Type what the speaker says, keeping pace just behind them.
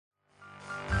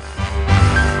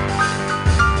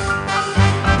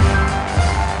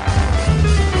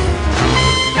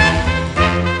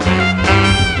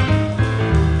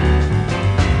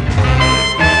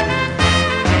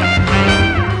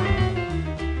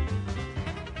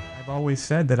always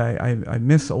said that I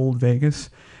miss old Vegas.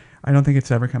 I don't think it's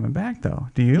ever coming back, though.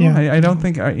 Do you? Yeah. I don't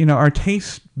think, our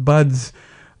taste buds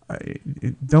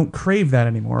don't crave that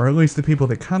anymore, or at least the people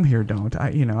that come here don't.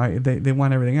 They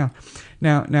want everything else.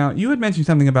 Now, you had mentioned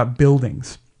something about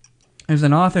buildings. There's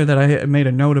an author that I made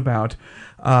a note about,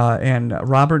 and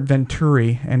Robert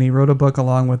Venturi, and he wrote a book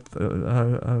along with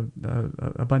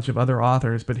a bunch of other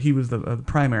authors, but he was the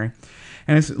primary.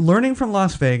 And it's Learning from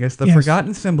Las Vegas, the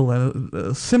Forgotten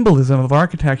Symbolism of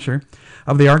Architecture,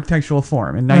 of the Architectural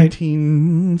Form in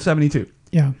 1972.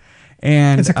 Yeah.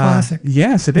 And it's a classic.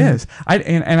 Yes, it is.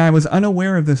 I was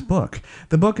unaware of this book.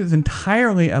 The book is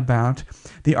entirely about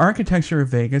the architecture of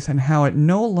Vegas and how it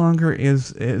no longer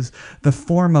is the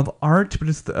form of art, but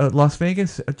it's Las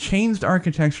Vegas changed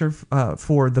architecture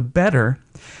for the better,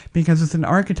 because it's an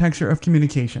architecture of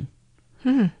communication.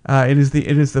 It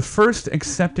is the first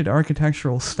accepted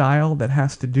architectural style that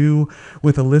has to do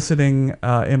with eliciting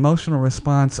emotional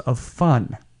response of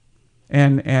fun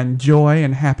and joy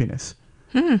and happiness.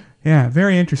 Yeah,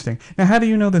 very interesting. Now, how do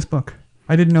you know this book?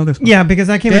 I didn't know this book. Yeah,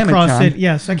 because I came across it.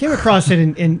 Yes, I came across it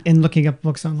in looking up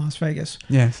books on Las Vegas.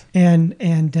 Yes, and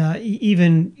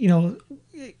even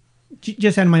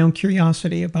just out of my own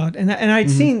curiosity about, and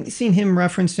I'd seen him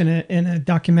referenced in a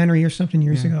documentary or something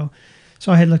years ago.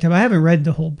 So I had looked up. I haven't read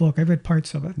the whole book. I've read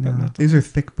parts of it, but not these are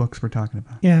thick books we're talking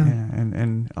about. Yeah,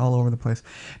 and all over the place.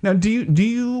 Now, do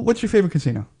you? What's your favorite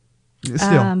casino?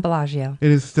 Still, Bellagio. It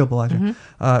is still Bellagio.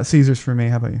 Caesars for me.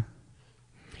 How about you?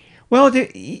 Well,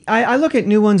 I look at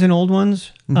new ones and old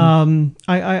ones.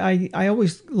 I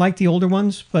always like the older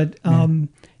ones, but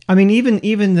I mean,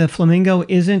 even the Flamingo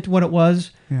isn't what it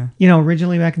was. Yeah.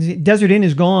 Originally back in the Desert Inn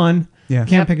is gone. Yeah.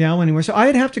 Can't pick it out anymore. So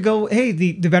I'd have to go,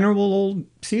 the venerable old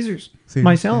Caesars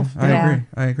myself. Yeah.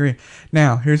 I agree.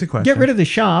 Now, here's a question. Get rid of the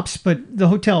shops, but the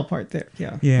hotel part there.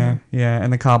 Yeah,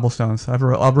 and the cobblestones. I've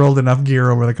rolled enough gear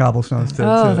over the cobblestones.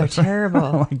 They're terrible.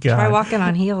 Oh, my God. Try walking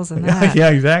on heels in that. Yeah,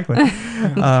 exactly.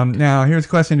 Now, here's a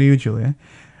question to you, Julia.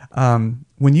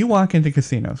 When you walk into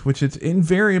casinos, which it's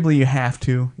invariably you have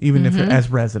to, even if as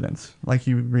residents, like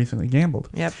you recently gambled.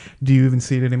 Yep. Do you even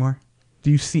see it anymore? Do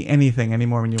you see anything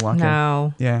anymore when you walk in?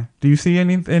 No. Yeah. Do you see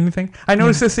anything? I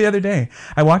noticed this the other day.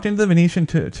 I walked into the Venetian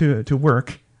to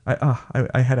work.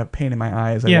 I had a pain in my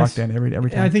eye as I walked in every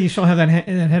time. I think you still have that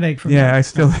headache from that. I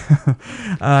still.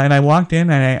 And I walked in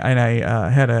and I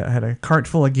had a cart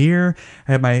full of gear.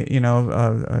 I had my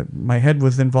my head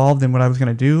was involved in what I was going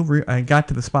to do. I got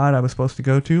to the spot I was supposed to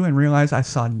go to and realized I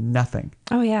saw nothing.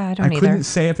 Oh yeah, I don't either. I couldn't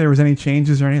say if there was any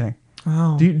changes or anything.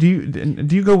 Oh. Do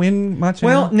you go in much?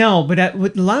 Well, anymore? no,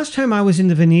 but the last time I was in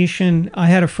the Venetian, I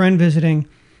had a friend visiting.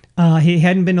 He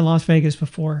hadn't been to Las Vegas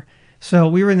before, so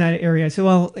we were in that area. I said,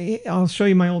 "Well, I'll show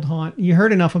you my old haunt. You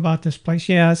heard enough about this place,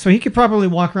 yeah?" So he could probably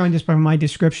walk around just by my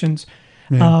descriptions,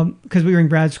 because we were in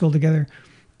grad school together,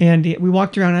 and we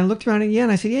walked around. And I looked around,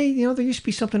 and I said, "Hey, there used to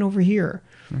be something over here,"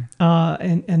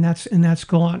 and that's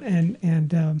gone. And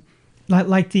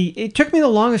it took me the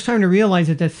longest time to realize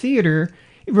that the theater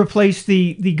replaced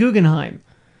the Guggenheim.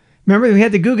 Remember, we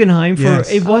had the Guggenheim for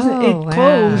it wasn't it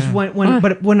closed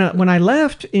when I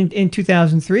left in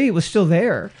 2003. It was still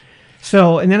there.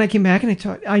 So and then I came back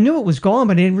and I knew it was gone,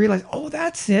 but I didn't realize. Oh,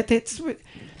 that's it.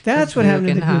 That's what happened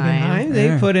to the Guggenheim.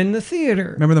 They put in the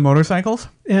theater. Remember the motorcycles?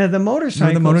 The motorcycles.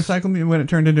 Remember the motorcycle when it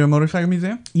turned into a motorcycle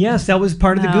museum? Yes, that was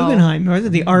part of the Guggenheim. Remember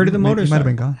the art of the motorcycle? It might have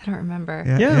been gone. I don't remember.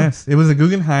 Yeah. Yes, it was a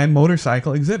Guggenheim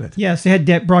motorcycle exhip. Yes, they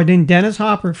had brought in Dennis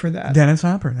Hopper for that. Dennis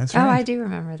Hopper, that's right. Oh, I do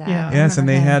remember that. Yeah. Yes, and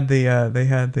they had the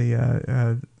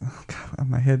God,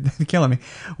 my head killing me.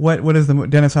 What is the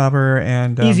Dennis Hopper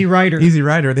and Easy Rider? Easy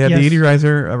Rider. They had the Easy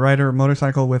Rider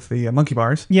motorcycle with the monkey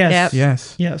bars. Yes.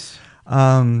 Yep. Yes.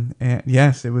 And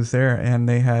yes, it was there, and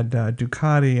they had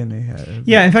Ducati, and they had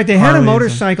in fact, they had a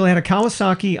motorcycle. They had a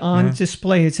Kawasaki on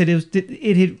display. It said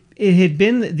it had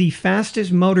been the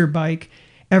fastest motorbike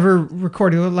ever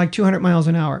recorded, like 200 miles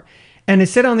an hour. And it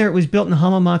said on there it was built in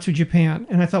Hamamatsu, Japan.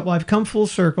 And I thought, well, I've come full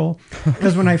circle,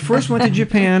 because when I first went to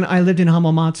Japan, I lived in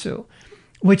Hamamatsu,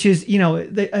 which is,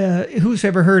 who's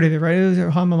ever heard of it, right? It was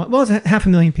Hamamatsu. Well, it's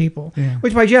 500,000 people,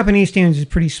 which by Japanese standards is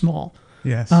pretty small.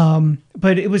 Yes.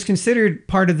 But it was considered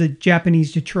part of the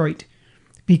Japanese Detroit,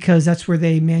 because that's where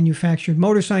they manufactured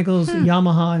motorcycles,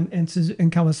 Yamaha and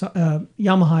Kawasaki.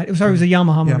 Yamaha. It was a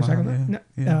Yamaha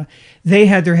motorcycle. They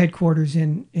had their headquarters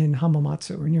in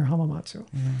Hamamatsu, or near Hamamatsu.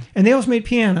 Yeah. And they also made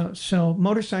pianos, so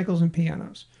motorcycles and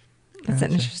pianos. That's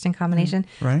an interesting combination.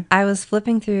 Right. I was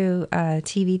flipping through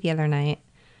TV the other night,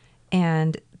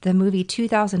 and the movie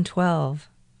 2012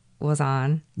 was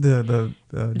on. The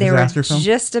They were disaster film.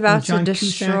 just about to John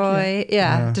Cusack, destroy,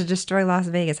 Yeah. to destroy Las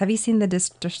Vegas. Have you seen the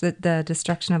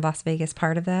destruction of Las Vegas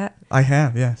part of that? I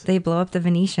have, yes. They blow up the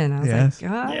Venetian. I was Yes.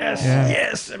 like, oh. Yes, Yeah.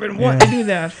 yes. I've been wanting to do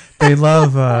that. They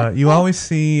love. You always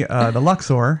see the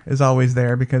Luxor is always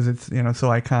there because it's so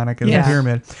iconic as Yeah. a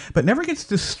pyramid, but never gets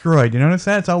destroyed. You notice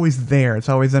that it's always there. It's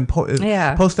always in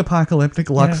post-apocalyptic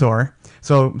Luxor.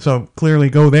 So clearly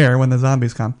go there when the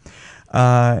zombies come.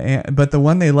 But the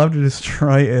one they love to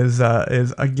destroy is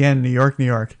again New York.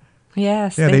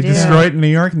 Yes, Yeah, they do. destroy it in New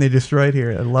York and they destroy it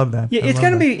here. I love that. Yeah, I it's love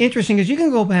going to that. be interesting because you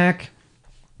can go back.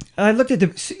 I looked at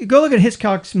go look at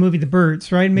Hitchcock's movie The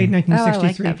Birds, right? Made in Oh, I like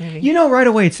 1963. that movie. You know right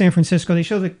away it's San Francisco. They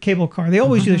show the cable car. They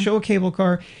always do. They show a cable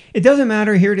car. It doesn't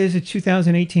matter. Here it is. It's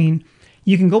 2018.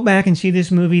 You can go back and see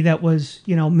this movie that was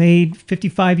made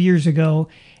 55 years ago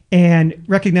and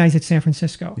recognize it's San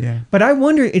Francisco. Yeah. But I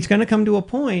wonder, it's going to come to a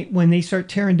point when they start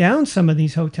tearing down some of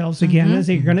these hotels again, as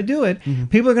they're going to do it.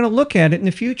 People are going to look at it in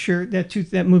the future,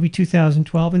 that movie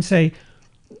 2012, and say,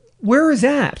 where is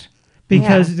that?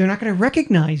 Because they're not going to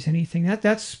recognize anything.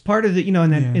 That's part of the,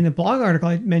 in the blog article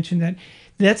I mentioned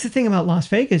that's the thing about Las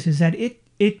Vegas is that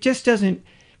it just doesn't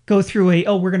go through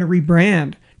we're going to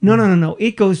rebrand. No.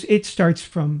 It starts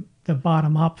from the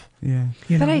bottom up. Yeah.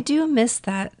 But I do miss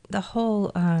that the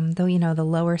whole the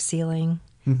lower ceiling,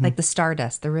 like the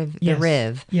Stardust, the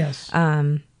Riv. Yes.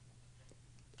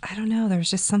 I don't know. There's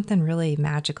just something really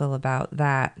magical about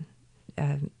that,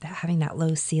 having that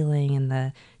low ceiling and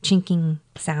the chinking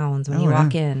sounds when you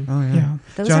walk in. Oh yeah. Yeah.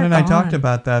 Those John are and I gone. talked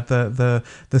about that. The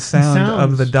sound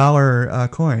of the sounds. dollar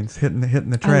coins hitting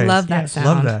the trays. I love that Yes. sound.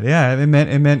 Love that. Yeah, it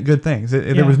meant good things.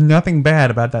 There Yeah. was nothing bad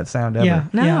about that sound ever. Yeah.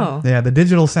 No. Yeah, the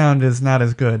digital sound is not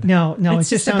as good. No, It's it just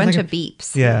just a sounds bunch like of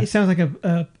beeps. Yeah. It sounds like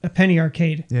a penny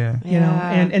arcade. Yeah. You know,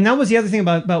 Yeah. and that was the other thing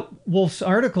about Wolf's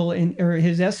article or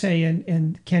his essay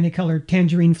in Candy Colored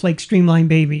Tangerine Flake Streamline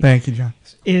Baby Thank you, John.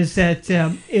 is that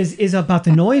is about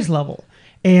the noise level.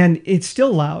 And it's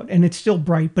still loud and it's still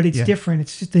bright, but it's different.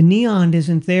 It's just the neon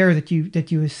isn't there that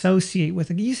you associate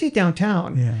with it. You see it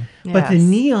downtown, Yeah. but the Yes.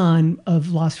 neon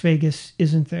of Las Vegas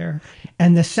isn't there,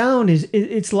 and the sound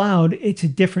it's loud. It's a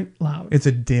different loud. It's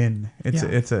a din. It's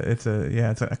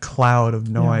a cloud of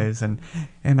noise, and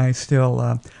I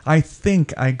still I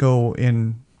think I go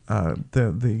in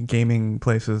the gaming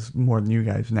places more than you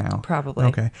guys now. Probably.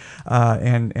 Okay.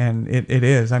 And it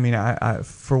is. I mean, I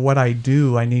for what I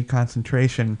do, I need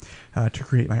concentration to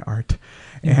create my art.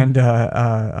 And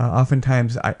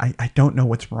oftentimes I don't know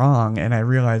what's wrong, and I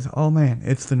realize, oh man,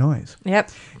 it's the noise.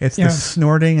 Yep. It's the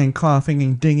snorting and coughing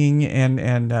and dinging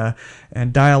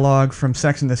and dialogue from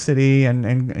Sex and the City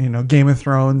and Game of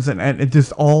Thrones and it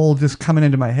just all just coming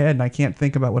into my head, and I can't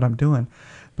think about what I'm doing.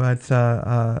 But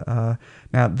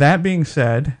now that being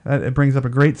said, it brings up a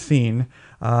great scene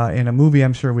in a movie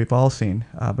I'm sure we've all seen.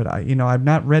 But I've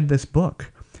not read this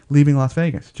book, Leaving Las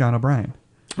Vegas, John O'Brien.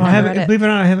 I haven't. Believe it or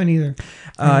not, I haven't either.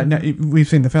 No, we've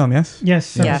seen the film, yes. Yes.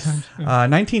 Several Yes. times. Yeah.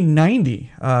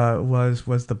 1990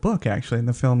 was the book actually, and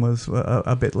the film was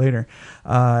a bit later.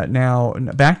 Now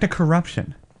back to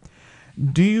corruption.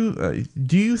 Do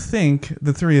you think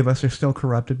the three of us are still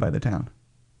corrupted by the town?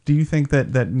 Do you think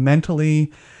that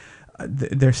mentally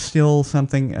there's still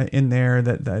something in there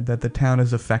that the town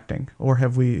is affecting, or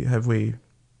have we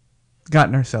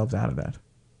gotten ourselves out of that?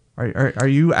 Are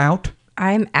you out?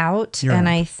 I'm out, You're and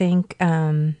out. I think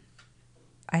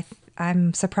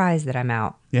I'm surprised that I'm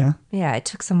out. Yeah, Yeah, it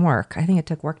took some work. I think it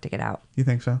took work to get out. you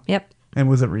think so? Yep. And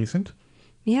was it recent?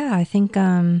 Yeah, I think.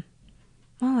 Well,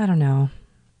 I don't know.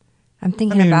 I'm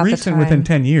thinking I mean, about recent the time. within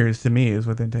 10 years to me is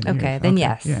within 10 years. Okay, then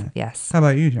yes, Yeah. yes. How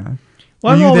about you, John?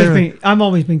 Well, Were you there? I've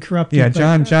always been corrupted. Yeah,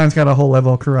 but- John's got a whole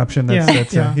level of corruption.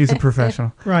 Yeah. He's a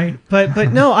professional. Right, but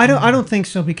no, I don't think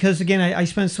so because again, I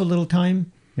spent so little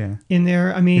time Yeah. in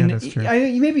there. I mean, Yeah, that's true.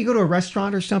 you maybe go to a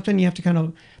restaurant or something, you have to kind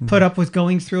of put up with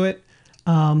going through it.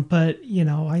 But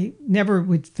I never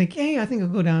would think, hey, I think I'll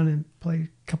go down and play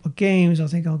a couple of games. I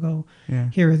think I'll go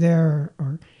here or there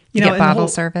or Get and the bottle whole-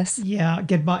 service. Yeah,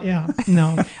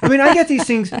 no. I mean, I get these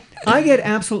things. I get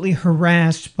absolutely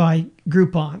harassed by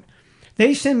Groupon.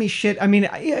 They send me shit. I mean,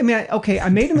 I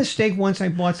made a mistake once. I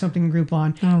bought something in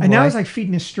Groupon, and now boy. it's like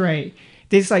feeding a stray.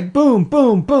 It's like boom,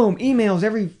 boom, boom, emails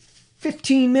every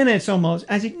 15 minutes almost.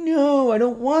 I said, no, I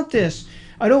don't want this.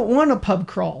 I don't want a pub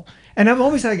crawl. And I've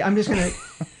always like, I'm just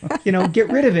gonna, get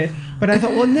rid of it. But I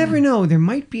thought, well, never know. There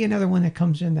might be another one that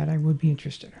comes in that I would be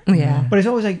interested in. Yeah. But it's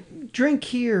always like, drink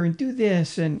here and do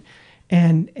this and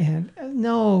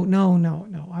no,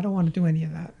 I don't want to do any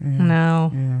of that.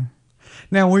 No. Yeah.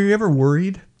 Now, were you ever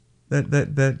worried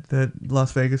that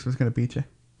Las Vegas was going to beat you?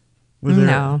 Was there?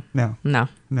 No. No. No.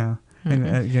 No. And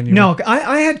again, No,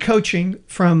 I had coaching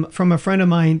from a friend of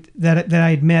mine that I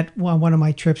had met on one of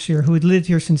my trips here, who had lived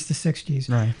here since the 60s.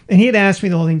 Right. And he had asked me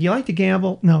the whole thing, do you like to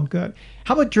gamble? No, good.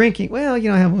 How about drinking? Well, I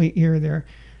have only here or there.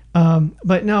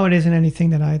 But no, it isn't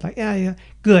anything that I'd like. Yeah,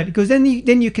 good. Because then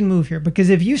you can move here. Because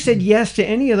if you said yes to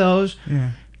any of those,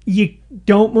 you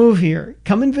don't move here.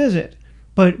 Come and visit.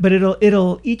 But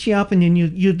it'll eat you up, and then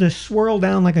you just swirl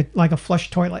down like a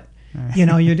flush toilet.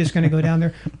 You're just going to go down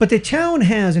there. But the town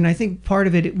has, and I think part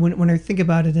of it, when I think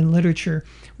about it in literature,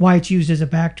 why it's used as a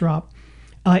backdrop,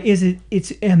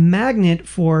 it's a magnet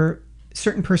for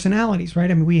certain personalities, right?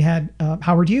 I mean, we had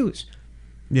Howard Hughes.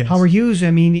 Yes. Howard Hughes,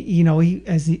 I mean,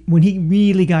 when he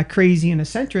really got crazy and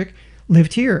eccentric,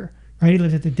 lived here, right? He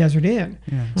lived at the Desert Inn.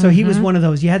 Yeah. So he was one of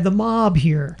those. You had the mob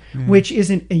here, which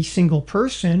isn't a single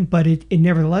person, but it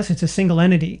nevertheless, it's a single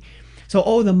entity.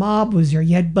 So, the mob was there.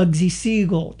 You had Bugsy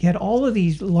Siegel. You had all of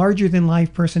these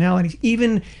larger-than-life personalities.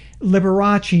 Even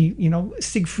Liberace,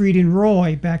 Siegfried and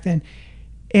Roy back then.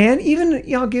 And even,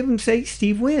 I'll give him, say,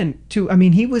 Steve Wynn, too. I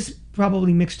mean, he was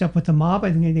probably mixed up with the mob.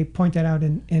 I think they point that out,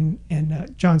 and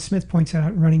John Smith points that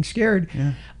out in Running Scared.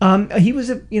 Yeah. He was,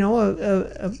 a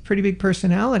pretty big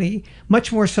personality,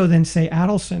 much more so than, say,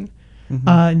 Adelson,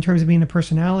 in terms of being a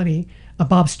personality.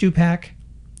 Bob Stupak.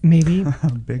 Maybe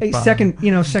Big second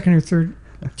or third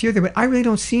tier there, but I really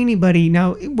don't see anybody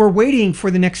now. We're waiting for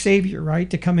the next savior, right,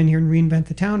 to come in here and reinvent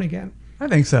the town again. I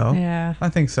think so. Yeah, I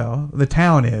think so. The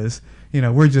town is,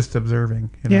 we're just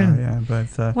observing.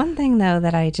 But one thing though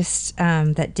that I just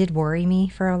that did worry me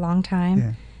for a long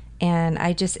time, and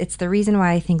it's the reason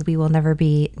why I think we will never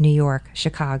be New York,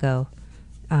 Chicago,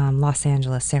 Los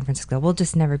Angeles, San Francisco. We'll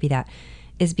just never be that,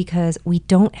 is because we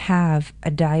don't have a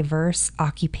diverse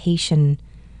occupation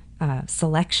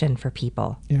selection for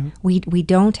people. Yeah. We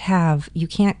don't have,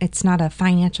 it's not a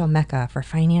financial mecca for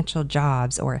financial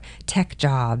jobs or tech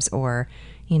jobs or,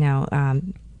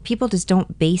 people just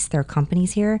don't base their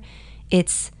companies here.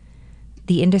 It's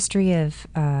the industry of,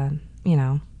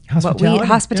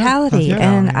 hospitality. Yeah.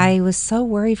 And I was so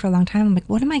worried for a long time.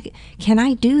 I'm like, can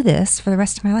I do this for the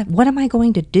rest of my life? What am I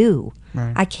going to do?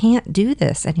 Right. I can't do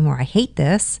this anymore. I hate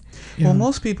this. Yeah. Well,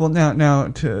 most people now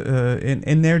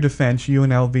in their defense,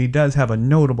 UNLV does have a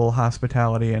notable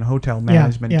hospitality and hotel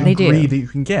management degree that you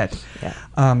can get.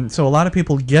 Yeah. So a lot of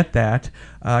people get that,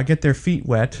 get their feet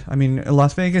wet. I mean,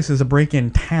 Las Vegas is a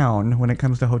break-in town when it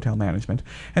comes to hotel management,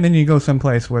 and then you go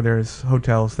someplace where there's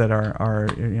hotels that are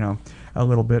a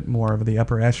little bit more of the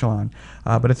upper echelon.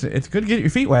 But it's good to get your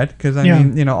feet wet because I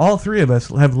mean, all three of us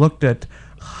have looked at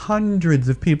hundreds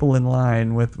of people in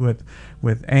line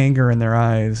with anger in their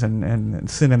eyes and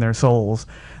sin in their souls,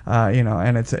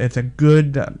 and it's a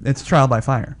good it's trial by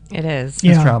fire. It is.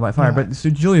 It's trial by fire. Yeah. But so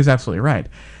Julia's absolutely right.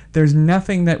 There's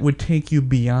nothing that would take you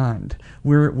beyond.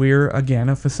 We're again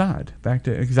a facade. Back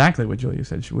to exactly what Julia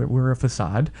said. We're a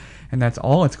facade, and that's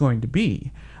all it's going to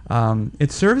be.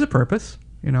 It serves a purpose.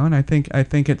 And I think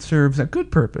it serves a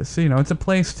good purpose. It's a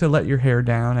place to let your hair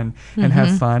down and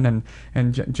have fun.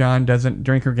 And John doesn't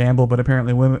drink or gamble, but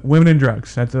apparently women and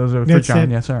drugs. Those are for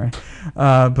John. Yeah, sorry.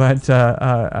 But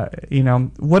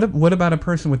what about a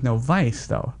person with no vice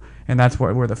though? And that's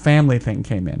where the family thing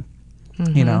came in.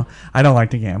 Mm-hmm. I don't like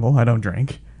to gamble. I don't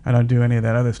drink. I don't do any of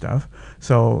that other stuff.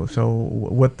 So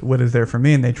what is there for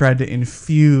me? And they tried to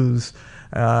infuse,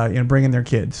 bring in their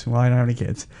kids. Well, I don't have any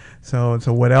kids. So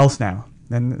what else now?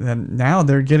 And now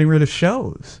they're getting rid of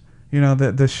shows.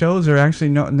 The shows are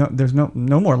actually there's no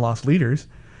more lost leaders.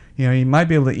 You might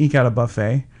be able to eke out a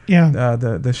buffet. Yeah.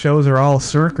 The shows are all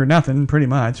Cirque or nothing, pretty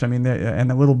much. I mean, and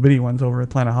the little bitty ones over at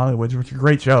Planet Hollywood, which are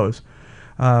great shows.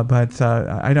 But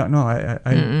I don't know.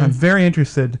 I'm very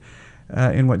interested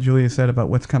in what Julia said about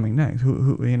what's coming next.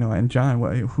 Who and John,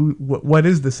 what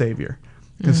is the savior?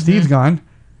 Because Steve's gone.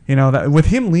 That with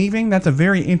him leaving, that's a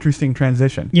very interesting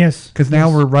transition. Yes. Because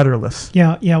now we're rudderless.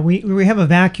 Yeah. We have a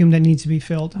vacuum that needs to be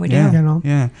filled. We do.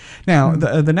 Yeah. Now,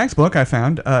 the next book I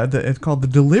found, it's called The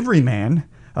Delivery Man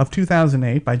of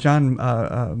 2008 by John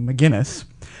McGinnis.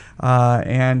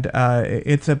 And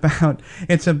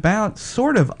it's about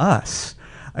sort of us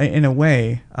in a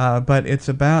way, but it's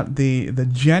about the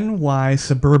Gen Y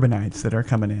suburbanites that are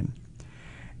coming in.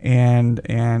 And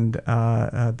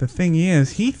the thing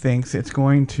is, he thinks it's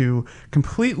going to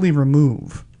completely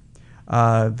remove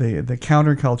the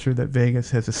counterculture that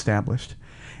Vegas has established,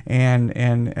 and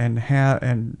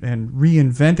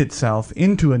reinvent itself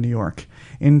into a New York,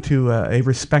 into a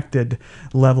respected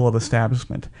level of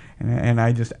establishment. And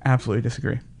I just absolutely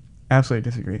disagree. Absolutely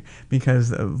disagree, because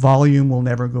volume will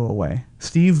never go away.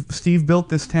 Steve built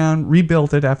this town,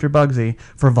 rebuilt it after Bugsy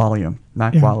for volume,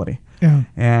 not quality. Yeah.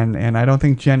 And I don't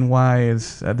think Gen Y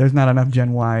is there's not enough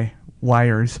Gen Y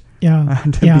wires Yeah,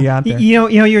 to be out there. You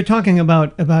know, you're talking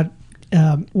about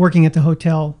working at the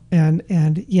hotel,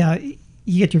 and yeah,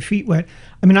 you get your feet wet.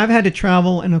 I mean, I've had to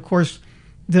travel, and of course,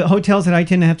 the hotels that I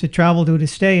tend to have to travel to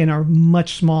stay in are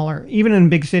much smaller. Even in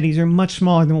big cities, are much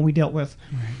smaller than what we dealt with.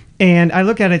 Right. And I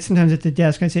look at it sometimes at the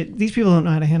desk. I say, these people don't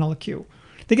know how to handle a queue.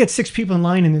 They get 6 people in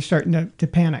line, and they're starting to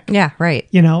panic. Yeah, right.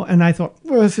 You know, and I thought,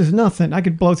 well, this is nothing. I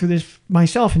could blow through this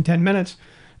myself in 10 minutes.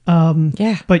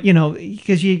 Yeah. But you know,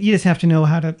 because you just have to know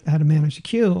how to manage the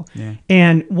queue. Yeah.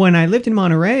 And when I lived in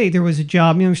Monterey, there was a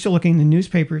job. You know, we're still looking in the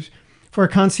newspapers for a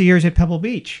concierge at Pebble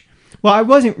Beach. Well, I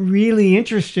wasn't really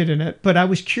interested in it, but I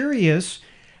was curious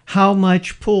how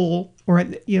much pull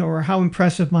or how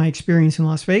impressive my experience in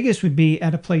Las Vegas would be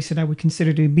at a place that I would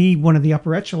consider to be one of the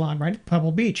upper echelon, right?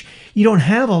 Pebble Beach. You don't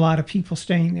have a lot of people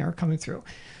staying there coming through.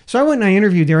 So I went and I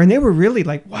interviewed there, and they were really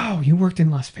like, "Wow, you worked in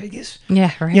Las Vegas?"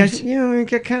 Yeah, right. Yeah, you know, I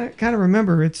kind of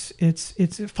remember it's a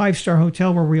 5-star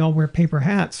hotel where we all wear paper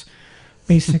hats,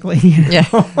 basically. You know?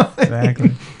 Yeah,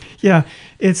 exactly. Yeah,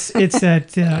 it's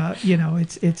that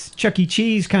it's Chuck E.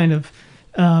 Cheese kind of.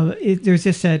 There's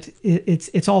just that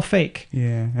it's all fake.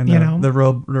 Yeah, and the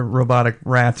robotic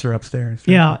rats are upstairs.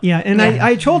 Yeah, and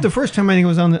I told the first time I think it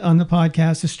was on the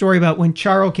podcast a story about when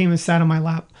Charo came and sat on my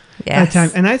lap. Yes. That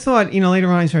time, and I thought, later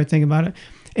on I started thinking about it,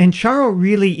 and Charo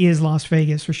really is Las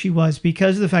Vegas, or she was,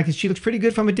 because of the fact that she looks pretty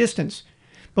good from a distance.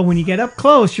 But when you get up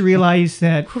close, you realize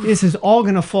that this is all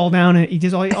going to fall down,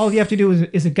 and all you have to do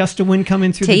is a gust of wind come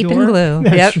in through Tape the door. and glue.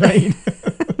 That's right.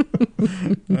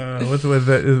 What's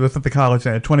at the college?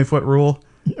 20-foot rule?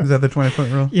 Is that the 20-foot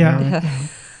rule? Yeah.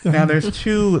 Now there's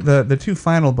the two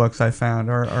final books I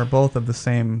found are both of the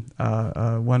same.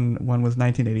 One was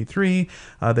 1983,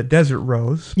 The Desert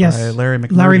Rose by Larry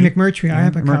McMurtry. Larry McMurtry. I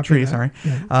have a copy of that. Sorry.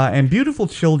 Yeah. And Beautiful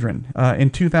Children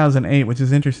in 2008, which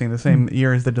is interesting, the same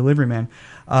year as The Delivery Man.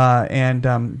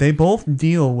 And they both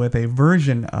deal with a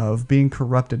version of being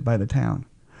corrupted by the town.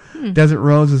 Desert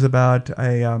Rose is about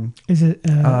is it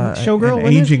showgirl? An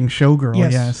aging showgirl.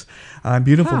 Yes.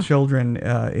 Beautiful Children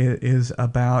is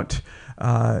about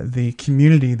the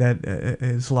community that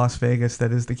is Las Vegas.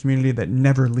 That is the community that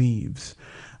never leaves,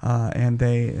 and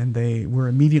they were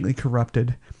immediately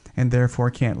corrupted, and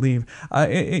therefore can't leave.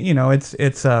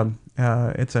 It's an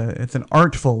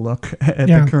artful look at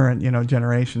the current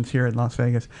generations here in Las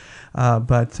Vegas.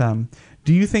 But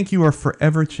do you think you are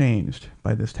forever changed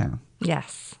by this town?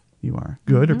 Yes. You are.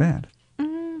 Good or bad?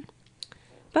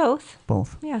 Both.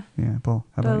 Both. Yeah. Yeah, both.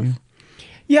 How about you?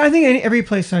 Yeah, I think every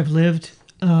place I've lived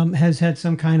has had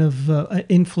some kind of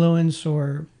influence,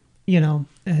 or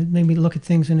made me look at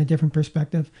things in a different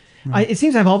perspective. Right. It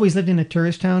seems I've always lived in a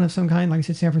tourist town of some kind, like I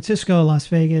said, San Francisco, Las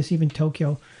Vegas, even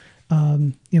Tokyo,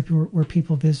 where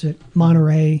people visit.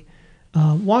 Monterey,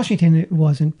 Washington, it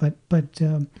wasn't, but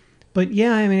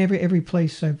yeah, I mean every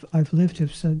place I've lived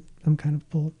have said I'm kind of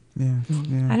pulled. Yeah.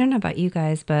 I don't know about you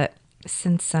guys, but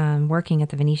since working at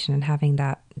the Venetian and having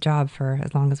that job for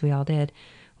as long as we all did,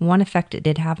 one effect it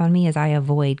did have on me is I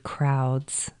avoid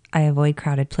crowds. I avoid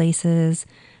crowded places.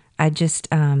 I just,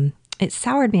 it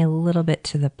soured me a little bit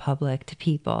to the public, to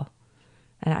people.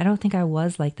 And I don't think I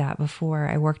was like that before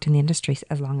I worked in the industry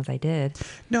as long as I did.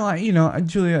 No,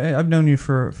 Julia, I've known you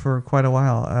for quite a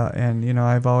while, and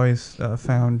I've always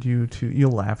found you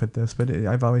you'll laugh at this, but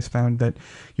I've always found that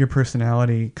your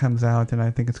personality comes out, and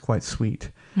I think it's quite sweet,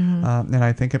 and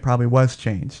I think it probably was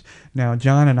changed. Now,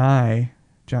 John and I,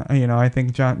 I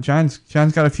think John's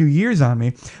got a few years on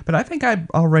me, but I think I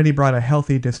already brought a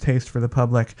healthy distaste for the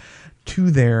public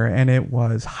to there, and it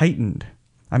was heightened.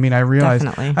 I mean, I realized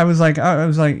Definitely. I was like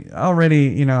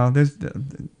already, there's a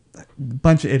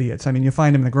bunch of idiots. I mean, you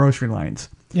find them in the grocery lines.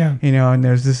 Yeah. And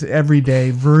there's this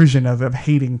everyday version of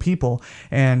hating people.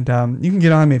 And you can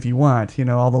get on me if you want,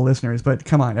 all the listeners, but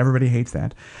come on, everybody hates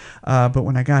that. But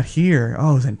when I got here, it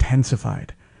was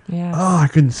intensified. Yeah. Oh, I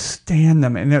couldn't stand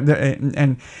them.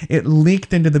 And it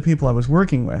leaked into the people I was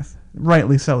working with.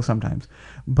 Rightly so sometimes.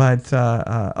 But,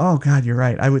 oh God, you're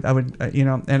right. I would,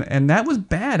 and that was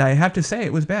bad. I have to say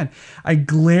it was bad. I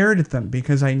glared at them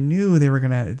because I knew they were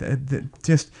going to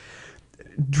just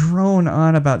drone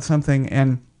on about something.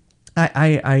 And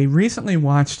I recently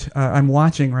watched, I'm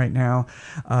watching right now,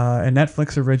 a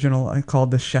Netflix original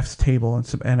called The Chef's Table.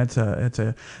 It's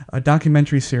a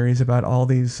documentary series about all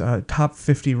these top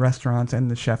 50 restaurants and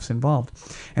the chefs involved.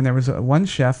 And there was one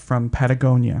chef from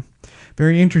Patagonia.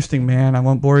 Very interesting man. I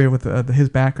won't bore you with his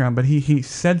background, but he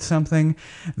said something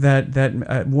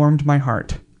that warmed my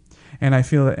heart, and I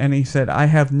feel that. And he said, "I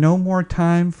have no more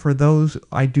time for those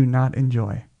I do not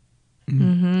enjoy."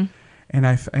 Mm-hmm. And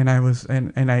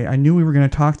I knew we were going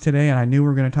to talk today, and I knew we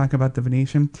were going to talk about the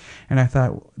Venetian, and I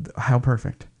thought, how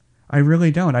perfect. I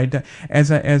really don't.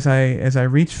 As I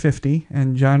reach 50,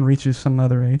 and John reaches some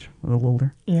other age, a little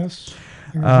older. Yes.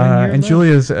 And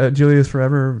Julia's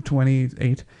forever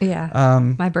 28. Yeah.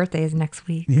 My birthday is next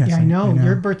week. Yes, yeah, I know.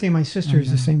 Your birthday and my sister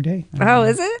is the same day. Oh,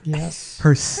 is it? Yes.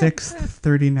 Her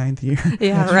 39th year.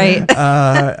 Yeah, right.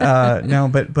 No,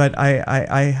 but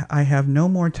I have no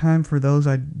more time for those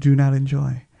I do not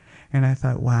enjoy. And I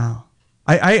thought, wow.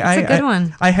 It's a good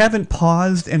one. I haven't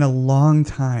paused in a long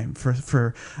time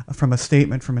from a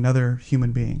statement from another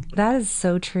human being. That is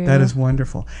so true. That is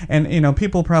wonderful. And,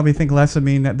 people probably think less of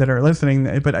me that are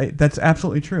listening, but that's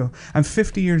absolutely true. I'm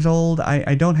 50 years old.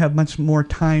 I don't have much more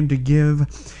time to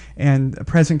give, and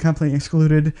present company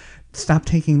excluded. Stop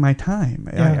taking my time.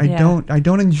 Yeah. I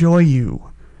don't enjoy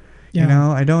you.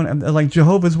 Yeah. I don't, like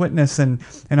Jehovah's Witness and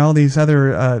all these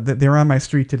other, they're on my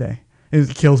street today.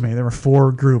 It kills me. There were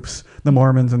 4 groups: the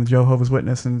Mormons and the Jehovah's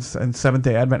Witness and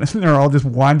Seventh-day Adventists, and they're all just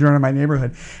wandering in my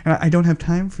neighborhood. And I don't have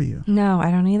time for you. No, I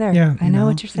don't either. Yeah. I know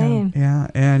what you're saying. Yeah,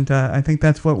 and I think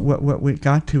that's what we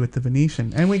got to at the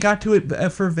Venetian. And we got to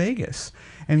it for Vegas.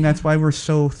 And that's why we're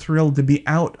so thrilled to be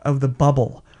out of the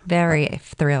bubble. Very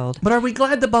thrilled. But are we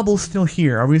glad the bubble's still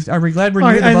here? Are we glad we're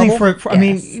near the bubble? Think I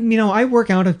mean, I work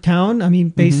out of town. I mean,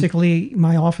 basically,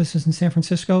 my office is in San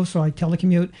Francisco, so I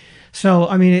telecommute. So,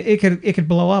 I mean, it could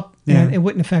blow up, and it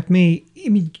wouldn't affect me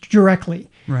directly.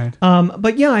 Right.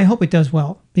 But yeah, I hope it does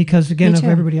well because, again, of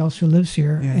everybody else who lives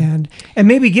here, Yeah. and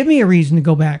maybe give me a reason to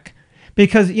go back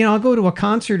because I'll go to a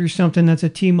concert or something that's a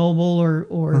T-Mobile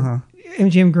or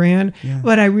MGM Grand,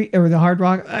 but or the Hard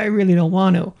Rock. I really don't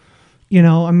want to.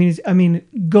 I mean,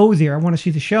 go there. I want to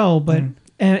see the show, but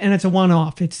and it's a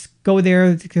one-off. It's go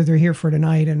there because they're here for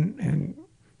tonight, and then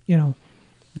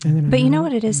But you know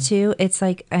what it is too? It's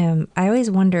like I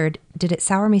always wondered, did it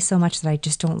sour me so much that I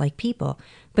just don't like people?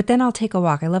 But then I'll take a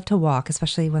walk. I love to walk,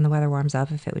 especially when the weather warms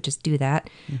up. If it would just do that,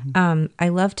 I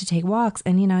love to take walks.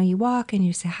 And you walk and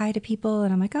you say hi to people,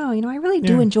 and I'm like, oh, I really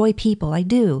do enjoy people. I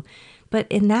do. But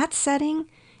in that setting,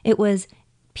 it was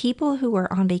people who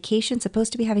were on vacation,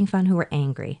 supposed to be having fun, who were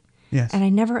angry. Yes. And I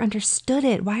never understood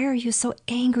it. Why are you so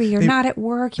angry? You're not at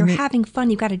work. You're having fun.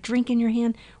 You've got a drink in your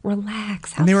hand.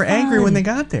 Relax. Have and they were fun. angry when they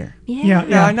got there. Yeah.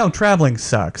 Yeah, I know traveling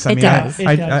sucks. It does.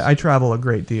 I travel a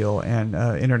great deal, and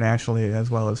internationally as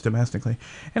well as domestically,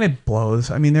 and it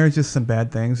blows. I mean, there's just some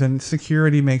bad things, and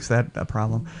security makes that a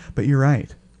problem. But you're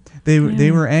right.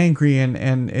 They were angry,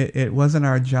 and it wasn't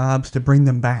our jobs to bring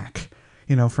them back,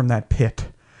 from that pit.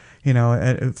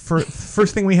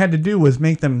 First thing we had to do was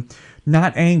make them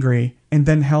not angry and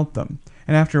then help them.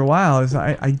 And after a while,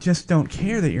 I just don't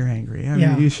care that you're angry. I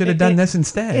mean, you should have done this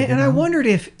instead. And I wondered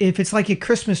if it's like at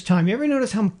Christmas time. You ever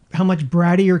notice how much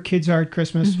bratty your kids are at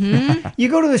Christmas? Mm-hmm. You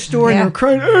go to the store and they're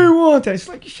crying, I want that. It's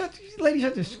like, shut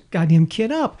this goddamn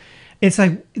kid up. It's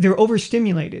like they're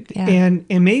overstimulated. Yeah. And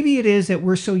maybe it is that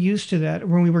we're so used to that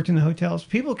when we worked in the hotels.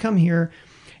 People come here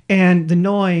and the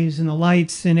noise and the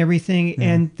lights and everything,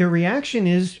 and their reaction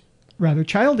is rather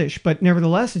childish, but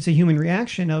nevertheless, it's a human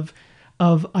reaction of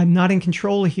I'm not in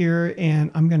control here and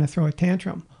I'm going to throw a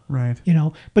tantrum. Right.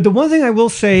 But the one thing I will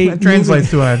say... That translates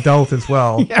to an adult as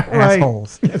well. Yeah, right.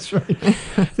 Assholes. That's right.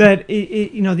 That,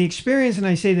 the experience, and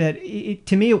I say that,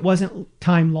 to me, it wasn't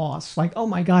time loss. Like, oh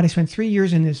my God, I spent 3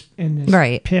 years in this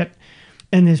pit,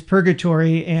 in this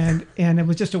purgatory, and it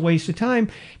was just a waste of time.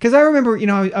 Because I remember,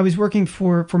 I was working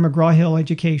for McGraw-Hill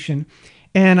Education,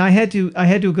 and I had to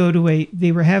go to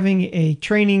they were having a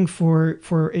training for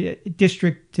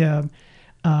district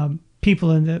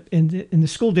people in the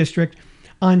school district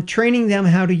on training them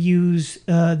how to use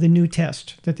the new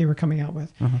test that they were coming out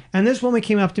with. Uh-huh. And this woman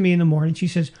came up to me in the morning. She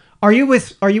says, Are you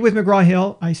with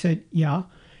McGraw-Hill? I said, yeah. And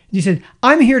she said,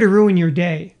 I'm here to ruin your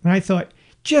day. And I thought,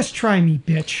 just try me,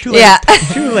 bitch. Too late. Yeah.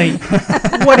 Too late.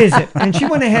 What is it? And she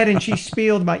went ahead and she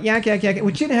spieled about yak,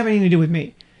 which didn't have anything to do with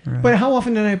me. Right. But how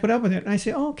often did I put up with it? And I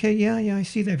said, oh, okay, yeah, I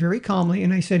see that, very calmly.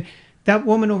 And I said, that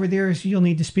woman over there, you'll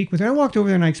need to speak with her. I walked over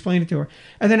there and I explained it to her.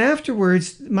 And then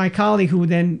afterwards, my colleague, who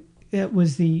then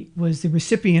was the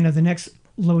recipient of the next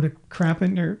load of crap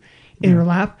in her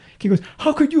lap, he goes,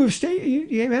 how could you have stayed?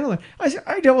 You handle it. I said,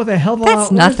 I dealt with a hell of a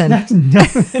lot. That's nothing.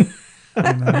 That's nothing.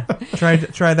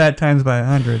 Try that times by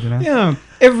 100. Yeah,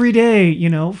 every day.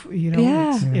 Yeah.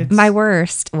 It's, my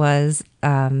worst was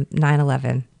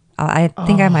 9/11. I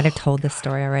think I might have told this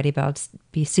story already, but I'll just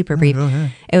be super brief. Go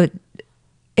ahead.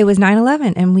 It was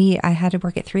 9/11, and I had to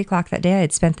work at 3:00 that day. I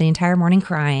had spent the entire morning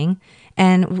crying,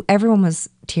 and everyone was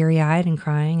teary-eyed and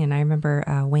crying. And I remember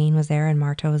Wayne was there and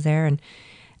Marta was there,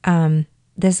 and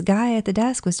this guy at the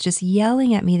desk was just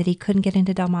yelling at me that he couldn't get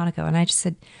into Delmonico. And I just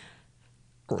said,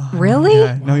 Really?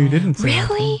 Yeah, no, you didn't say that.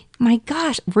 Really? My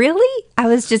gosh, really? I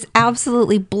was just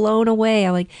absolutely blown away.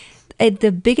 I'm like,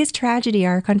 the biggest tragedy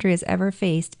our country has ever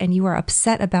faced, and you are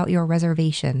upset about your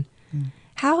reservation.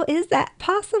 How is that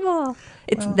possible?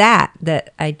 It's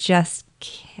that I just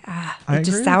can't. It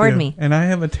just soured me. And I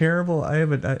have a terrible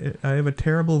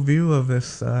view of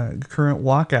this current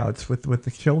walkouts with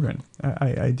the children.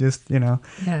 I just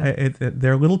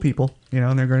they're little people,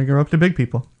 and they're going to grow up to big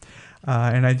people.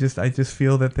 And I just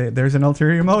feel that there's an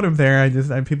ulterior motive there.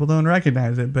 People don't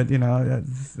recognize it, but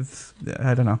it's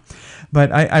I don't know.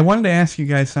 But I wanted to ask you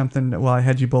guys something. Well, I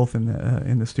had you both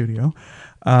in the studio.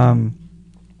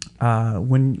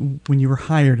 When you were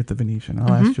hired at the Venetian,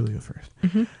 I'll ask Julia first.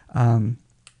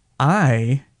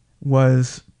 I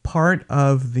was part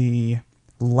of the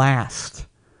last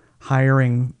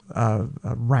hiring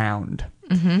round.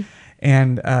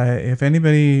 And if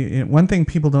anybody, one thing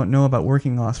people don't know about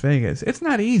working in Las Vegas, it's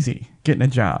not easy getting a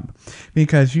job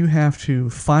because you have to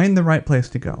find the right place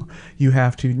to go. You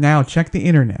have to now check the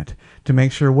internet to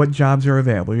make sure what jobs are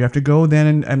available. You have to go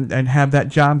then and have that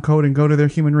job code and go to their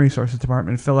human resources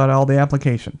department and fill out all the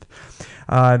applications.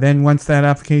 Then once that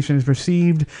application is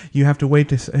received, you have to wait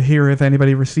to hear if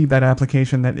anybody received that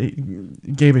application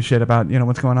that gave a shit about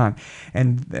what's going on.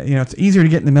 And it's easier to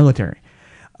get in the military.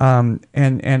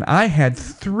 And I had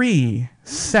three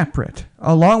separate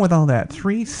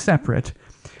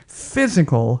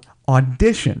physical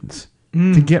auditions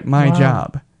to get my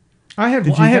job. I had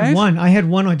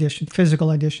one audition, physical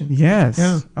audition. Yes.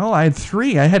 Yeah. Oh, I had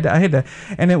three. I had to,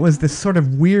 and it was this sort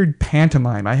of weird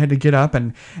pantomime. I had to get up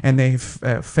and they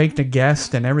faked a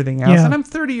guest and everything else. Yeah. And I'm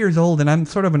 30 years old and I'm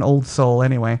sort of an old soul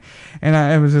anyway. And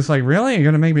I was just like, really? You're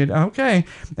going to make me? Okay.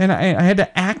 And I had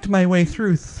to act my way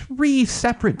through three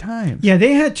separate times. Yeah,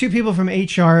 they had two people from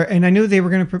HR, and I knew they were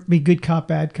going to be good cop,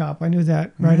 bad cop. I knew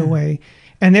that right away.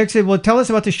 And they said, well, tell us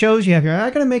about the shows you have here. I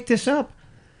got to make this up.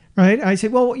 Right. I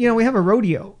said, well, we have a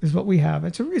rodeo is what we have.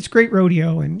 It's great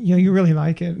rodeo. And, you really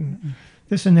like it and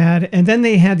this and that. And then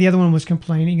they had the other one was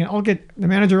complaining, and I'll get the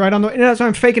manager right on so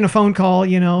I'm faking a phone call,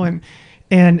 but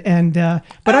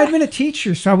I'd been a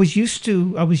teacher, so I was used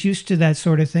to that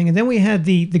sort of thing. And then we had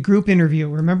the group interview.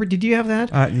 Remember, did you have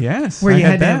that? Yes. Where I you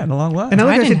had that a long while. And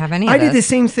I didn't have any of I did this. the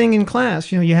same thing in class.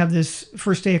 You have this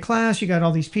first day of class, you got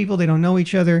all these people, they don't know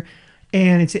each other.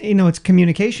 And it's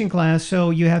communication class,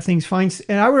 so you have things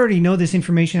and I already know this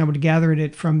information. I would gather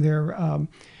it from their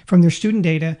student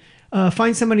data.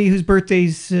 Find somebody whose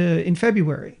birthday's in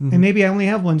February, and maybe I only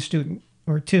have one student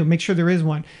or two. Make sure there is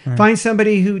one. Right. Find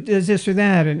somebody who does this or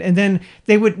that, and then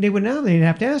they'd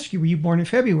have to ask you, were you born in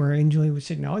February? And Julie would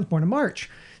say, no, I was born in March.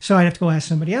 So I'd have to go ask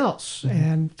somebody else,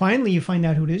 and finally you find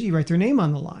out who it is. You write their name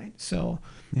on the line. So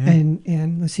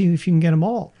and let's see if you can get them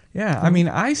all. Yeah, I mean,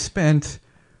 I spent.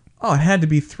 Oh, it had to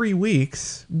be 3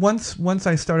 weeks. Once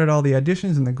I started all the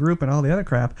auditions in the group and all the other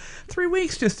crap, 3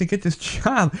 weeks just to get this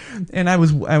job. And I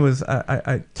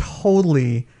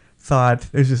totally thought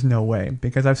there's just no way,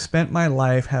 because I've spent my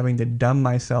life having to dumb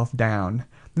myself down.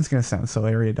 This is going to sound so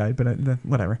erudite, but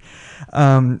whatever.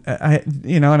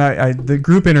 The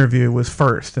group interview was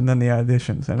first, and then the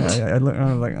auditions. And I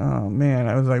was like, oh man,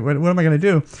 I was like, what am I going to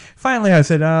do? Finally, I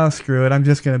said, oh, screw it, I'm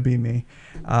just going to be me.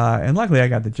 And luckily, I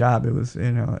got the job. It was,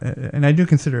 and I do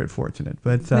consider it fortunate.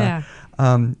 But I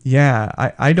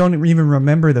don't even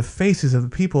remember the faces of the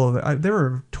people. There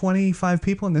were 25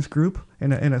 people in this group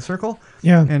in a circle.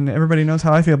 Yeah. And everybody knows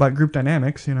how I feel about group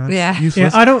dynamics. It's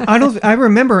useless. Yeah, I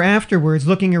remember afterwards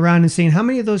looking around and seeing how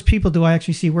many of those people do I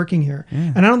actually see working here.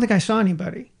 Yeah. And I don't think I saw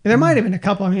anybody. There might have been a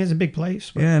couple. I mean, it's a big place.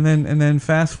 But. Yeah, and then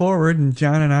fast forward, and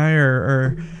John and I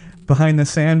are behind the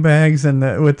sandbags and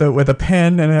with a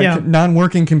pen and a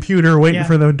non-working computer waiting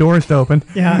for the doors to open.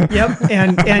 Yeah, yep.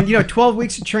 And 12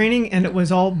 weeks of training, and it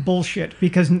was all bullshit,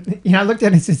 because I looked at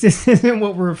it and said, this isn't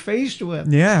what we're faced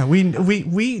with. Yeah,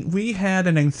 we had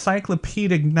an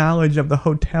encyclopedic knowledge of the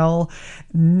hotel,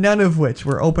 none of which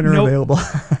were open or available.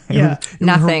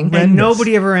 Nothing. And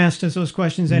nobody ever asked us those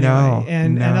questions anyway.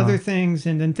 And other things,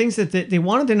 and then things that they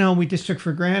wanted to know, we just took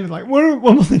for granted, like, when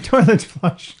will the toilets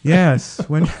flush? Yes,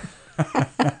 when...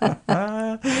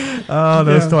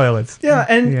 those toilets. Yeah,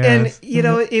 and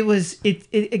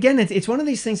it's one of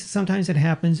these things that sometimes it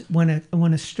happens when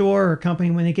a store or company,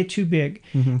 when they get too big,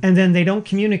 and then they don't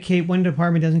communicate. One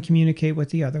department doesn't communicate with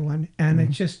the other one, and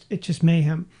it's just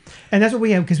mayhem. And that's what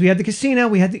we have, because we had the casino,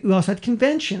 we also had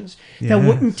conventions that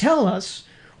wouldn't tell us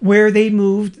where they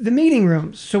moved the meeting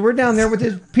rooms. So we're down there with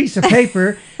this piece of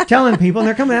paper telling people, and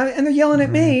they're coming out and they're yelling at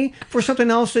me for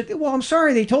something else that, well, I'm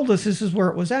sorry, they told us this is where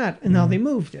it was at, and now they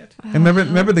moved it. And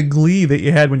remember the glee that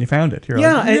you had when you found it. You're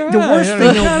the worst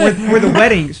thing were the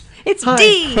weddings. It's Hi.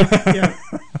 D. Yeah.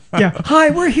 Yeah. Hi,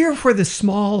 we're here for the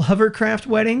small hovercraft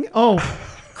wedding. Oh,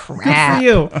 Crap. good for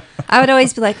you. I would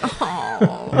always be like,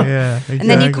 oh. Yeah, exactly. And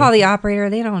then you call the operator.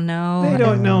 They don't know. They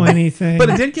don't know anything. But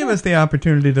it did give us the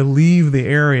opportunity to leave the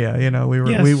area. You know, we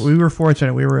were Yes. we were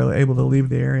fortunate. We were able to leave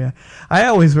the area. I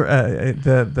always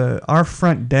our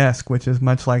front desk, which is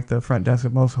much like the front desk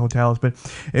of most hotels, but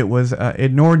it was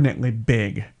inordinately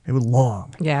big. It was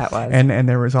long. Yeah, it was. And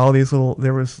there was all these little.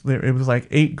 It was like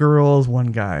 8 girls,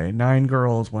 1 guy, 9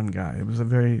 girls, 1 guy. It was a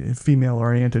very female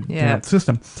oriented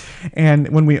system. And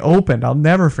when we opened, I'll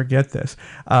never forget this.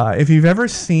 If you've ever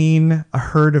seen a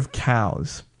herd of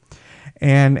cows,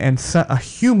 and a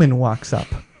human walks up,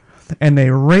 and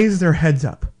they raise their heads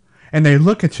up, and they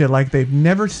look at you like they've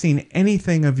never seen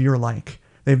anything of your like.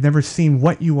 They've never seen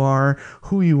what you are,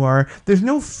 who you are. There's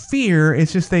no fear.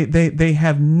 It's just they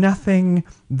have nothing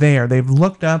there. They've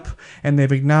looked up and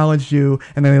they've acknowledged you,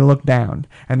 and then they look down.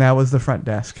 And that was the front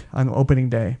desk on opening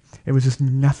day. It was just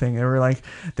nothing. They were like,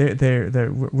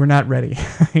 we're not ready.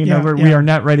 We are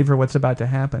not ready for what's about to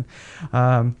happen.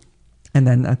 And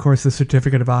then, of course, the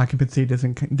certificate of occupancy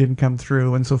didn't come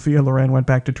through, and Sophia Loren went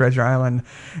back to Treasure Island,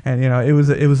 and it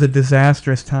was a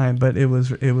disastrous time, but it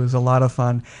was a lot of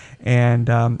fun, and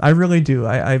I really do.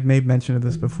 I've made mention of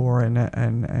this before, and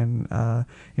I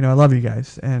love you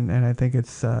guys, and I think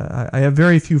it's I have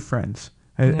very few friends.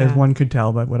 As one could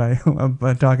tell by what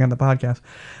by talking on the podcast,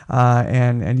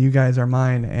 and you guys are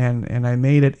mine, and I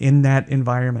made it in that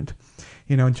environment.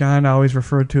 John always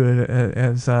referred to it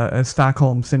as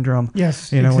Stockholm syndrome.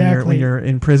 Yes, exactly. when you're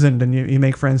imprisoned and you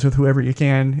make friends with whoever you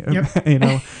can.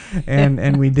 Yep.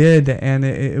 and we did, and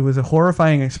it was a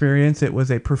horrifying experience. It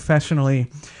was a professionally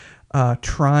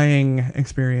trying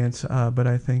experience, but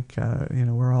I think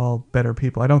we're all better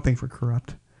people. I don't think we're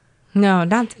corrupt. No,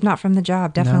 not from the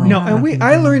job. Definitely no. not. And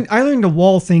I learned to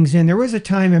wall things in. There was a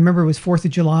time I remember it was 4th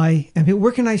of July, and people,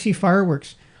 where can I see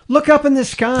fireworks? Look up in the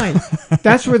sky.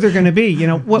 That's where they're going to be.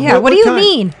 What do you time?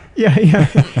 mean? Yeah.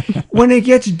 When it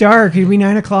gets dark, it'll be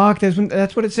 9 o'clock.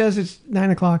 That's what it says. It's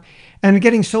 9 o'clock. And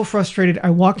getting so frustrated,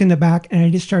 I walked in the back and I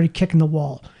just started kicking the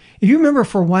wall. If you remember,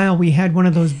 for a while, we had one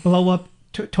of those blow up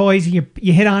toys. You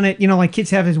hit on it, like kids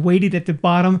have, is weighted at the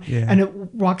bottom, and it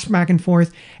rocks back and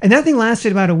forth. And that thing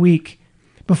lasted about a week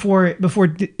before,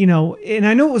 and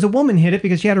I know it was a woman hit it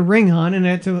because she had a ring on, and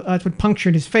that's what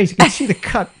punctured his face. You can see the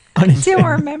cut. I don't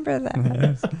remember that.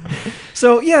 Yes.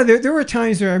 So there were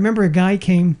times where I remember a guy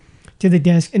came to the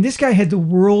desk, and this guy had the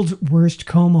world's worst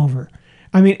comb over.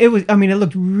 It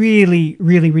looked really,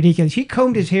 really ridiculous. He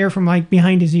combed his hair from like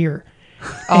behind his ear.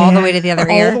 All the way to the other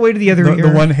ear? All the way to the other ear.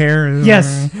 The one hair?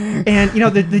 Yes. And,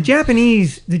 the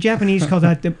Japanese call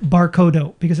that the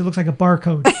barcodo, because it looks like a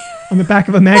barcode on the back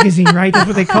of a magazine, right? That's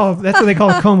what they call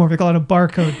a comb over. They call it a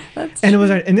barcode.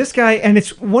 And this guy, and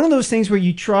it's one of those things where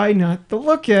you try not to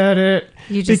look at it.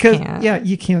 You just can't. Yeah,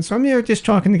 you can't. So I'm there just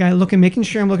talking to the guy, making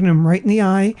sure I'm looking at him right in the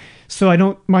eye,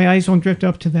 so my eyes don't drift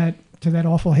up to that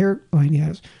awful hairline he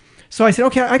has. So I said,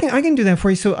 okay, I can do that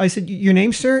for you. So I said, your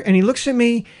name, sir? And he looks at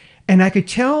me, and I could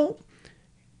tell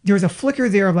there was a flicker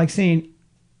there of like saying,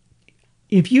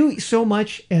 if you so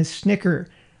much as snicker,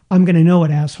 I'm going to know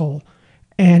it, asshole.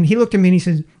 And he looked at me and he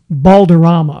says,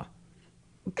 Balderrama.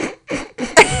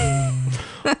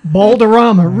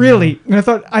 Balderrama, really? And I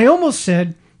thought, I almost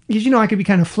said, because I could be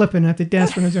kind of flipping at the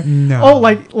desk when I was there. No. Oh,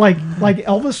 like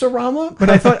Elvis-orama? But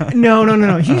I thought, no.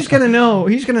 He's going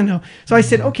to know. So I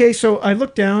said, okay. So I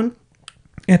looked down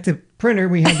at the printer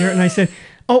we had there, and I said,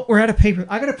 oh, we're out of paper.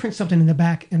 I got to print something in the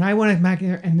back. And I went back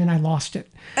there, and then I lost it.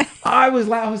 I was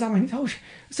on my,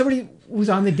 somebody was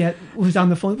on the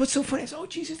phone. What's so funny? I said, oh,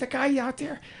 Jesus, the guy out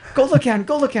there. Go look at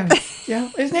him.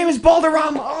 Yeah. His name is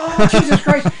Balderrama. Oh, Jesus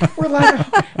Christ. We're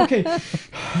laughing. Okay. I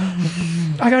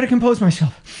got to compose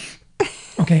myself.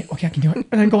 Okay, I can do it.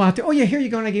 And I go out there. Oh, yeah, here you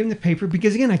go. And I gave him the paper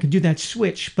because, again, I could do that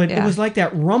switch. But it was like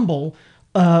that rumble.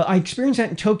 I experienced that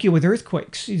in Tokyo with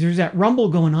earthquakes. There's that rumble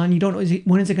going on. You don't know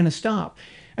when is it going to stop.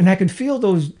 And I can feel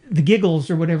the giggles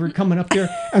or whatever coming up there,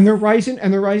 and they're rising,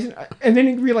 and then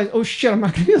you realize, oh shit, I'm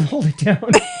not going to be able to hold it down.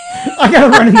 I got to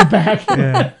run in the back.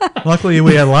 Yeah. Luckily,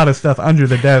 we had a lot of stuff under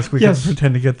the desk. We could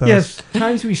pretend to get those. Yes,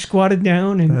 times we squatted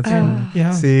down, and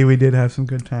yeah. See, we did have some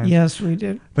good times. Yes, we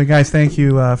did. But guys, thank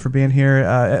you for being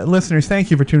here. Listeners, thank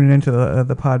you for tuning into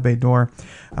the Pod Bay Door.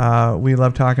 We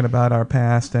love talking about our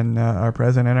past and our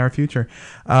present and our future.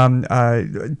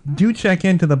 Do check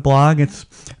into the blog. It's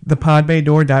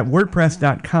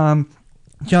thepodbaydoor.wordpress.com.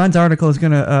 John's article is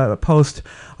going to post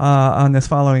on this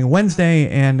following Wednesday,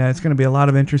 and it's going to be a lot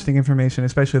of interesting information,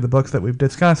 especially the books that we've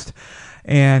discussed.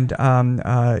 And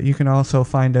you can also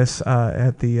find us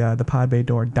at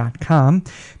thepodbaydoor.com.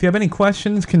 If you have any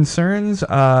questions, concerns,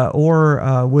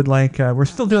 or would like, we're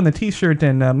still doing the T-shirt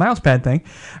and mousepad thing.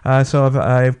 So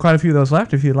I have quite a few of those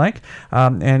left if you'd like.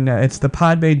 And it's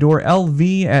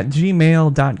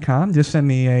thepodbaydoorlv@gmail.com. Just send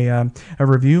me a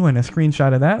review and a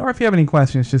screenshot of that. Or if you have any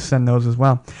questions, just send those as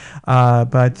well.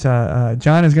 But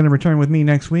John is going to return with me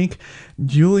next week.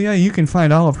 Julia, you can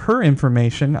find all of her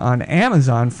information on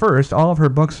Amazon first. All of her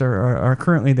books are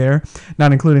currently there,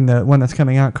 not including the one that's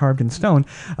coming out, Carved in Stone.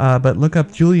 But look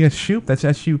up Julia Schupe, that's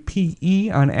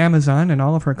S-U-P-E, on Amazon, and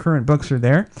all of her current books are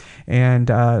there. And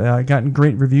gotten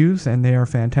great reviews, and they are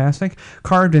fantastic.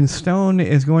 Carved in Stone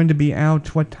is going to be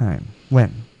out what time?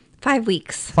 When? 5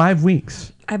 weeks. 5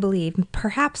 weeks. I believe.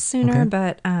 Perhaps sooner,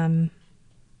 but...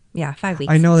 yeah, 5 weeks.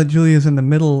 I know that Julia's in the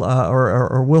middle,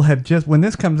 or will have just, when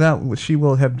this comes out, she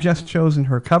will have just chosen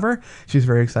her cover. She's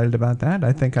very excited about that.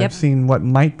 I think I've seen what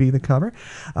might be the cover.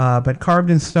 But Carved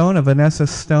in Stone, a Vanessa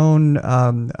Stone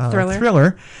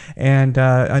thriller. And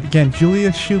again,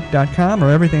 juliashoop.com,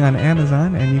 or everything on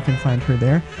Amazon, and you can find her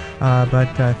there.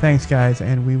 But thanks, guys,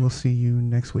 and we will see you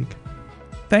next week.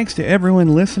 Thanks to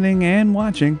everyone listening and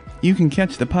watching. You can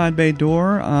catch the Podbay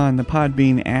Door on the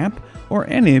Podbean app, or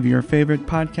any of your favorite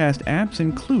podcast apps,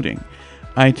 including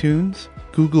iTunes,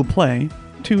 Google Play,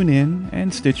 TuneIn,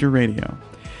 and Stitcher Radio.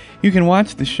 You can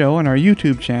watch the show on our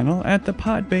YouTube channel at the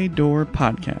Podbay Door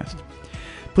Podcast.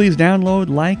 Please download,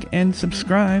 like, and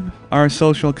subscribe. Our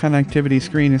social connectivity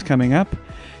screen is coming up.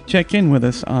 Check in with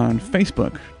us on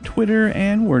Facebook, Twitter,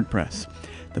 and WordPress.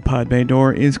 The Podbay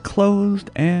Door is closed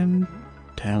and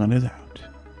talent is out.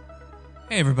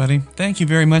 Hey everybody, thank you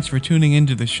very much for tuning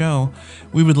into the show.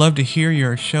 We would love to hear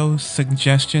your show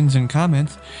suggestions and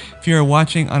comments. If you're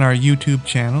watching on our YouTube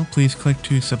channel, please click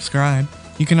to subscribe.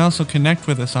 You can also connect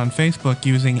with us on Facebook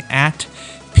using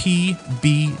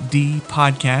 @PBD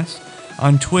Podcast,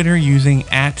 on Twitter using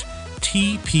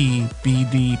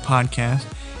 @TPBD Podcast,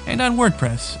 and on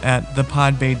WordPress at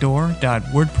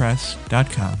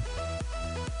thepodbaydoor.wordpress.com.